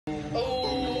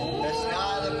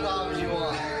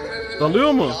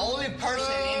Dalıyor mu? The only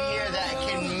person in here that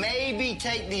can maybe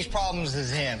take these problems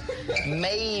is him.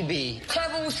 Maybe.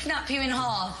 Turbo will snap you in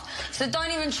half. So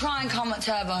don't even try and come at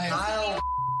Turbo. I'll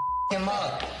him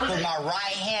up with my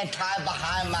right hand tied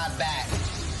behind my back.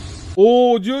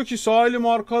 Oo diyor ki sağ elim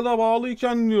arkada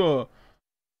bağlıyken diyor.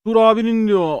 Turabi'nin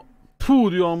diyor.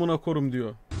 Puh diyor amına korum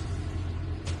diyor.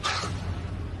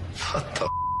 What the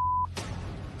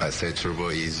I say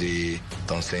turbo easy,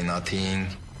 don't say nothing.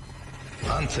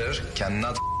 Hunter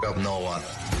cannot up no one.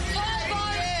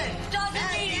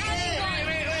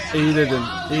 İyi dedin,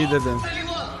 iyi dedin.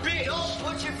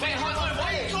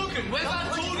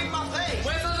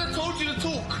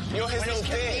 You're his little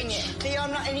bitch. See,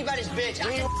 I'm not anybody's bitch.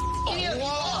 You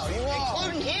are.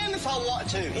 Including him if I want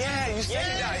to. Yeah, you say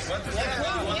that.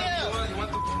 Including him.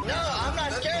 No, I'm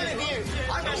not scared of you.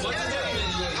 I'm not scared of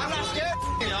you. I'm not scared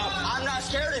of you. I'm not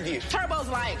scared of you. Turbo's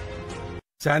like,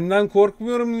 Senden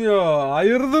korkmuyorum diyor.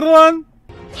 Hayırdır lan?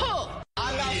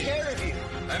 I'm not scared of you.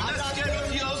 I'm not scared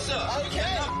of you also.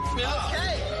 Okay.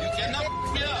 Okay. You cannot f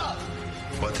me up.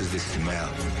 What is this smell?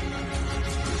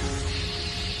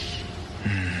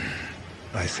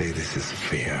 I say this is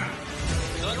fear.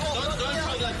 Don't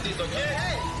talk like this, okay?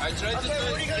 I tried to say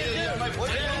What are you gonna do? my What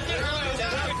are you gonna do? You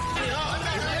cannot f me up.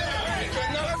 You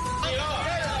cannot f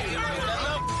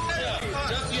me up.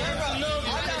 Just you have to know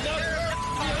you cannot.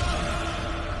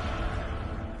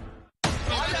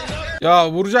 Ya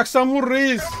vuracaksan vur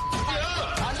reis.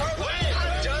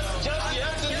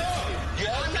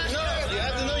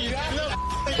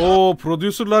 Oo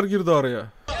producerlar girdi araya.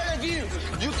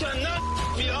 You cannot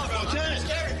me up, okay?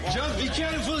 Just be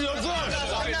careful your words.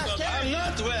 I'm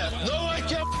not wet. No one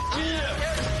can me up.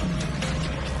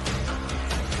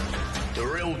 The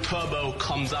real Turbo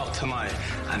comes out tonight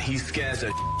and he scares the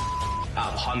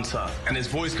out of Hunter. And his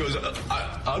voice goes,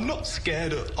 I'm not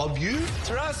scared of you.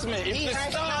 Trust me, if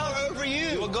this power over you,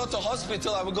 you will go to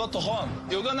hospital, I will go to home.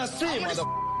 You're gonna see, mother.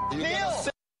 You're gonna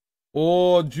see.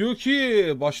 O diyor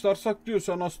ki başlarsak diyor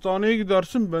sen hastaneye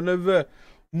gidersin ben eve.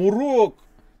 Moruk.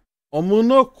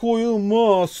 Amına koyayım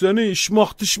ha seni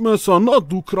işmak dişme sana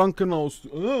du krankına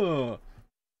olsun.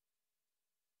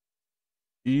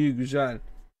 İyi güzel.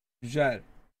 Güzel.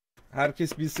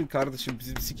 Herkes bilsin kardeşim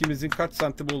bizim sikimizin kaç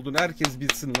santim olduğunu herkes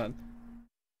bilsin lan.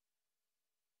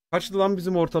 Kaçtı lan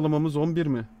bizim ortalamamız 11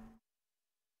 mi?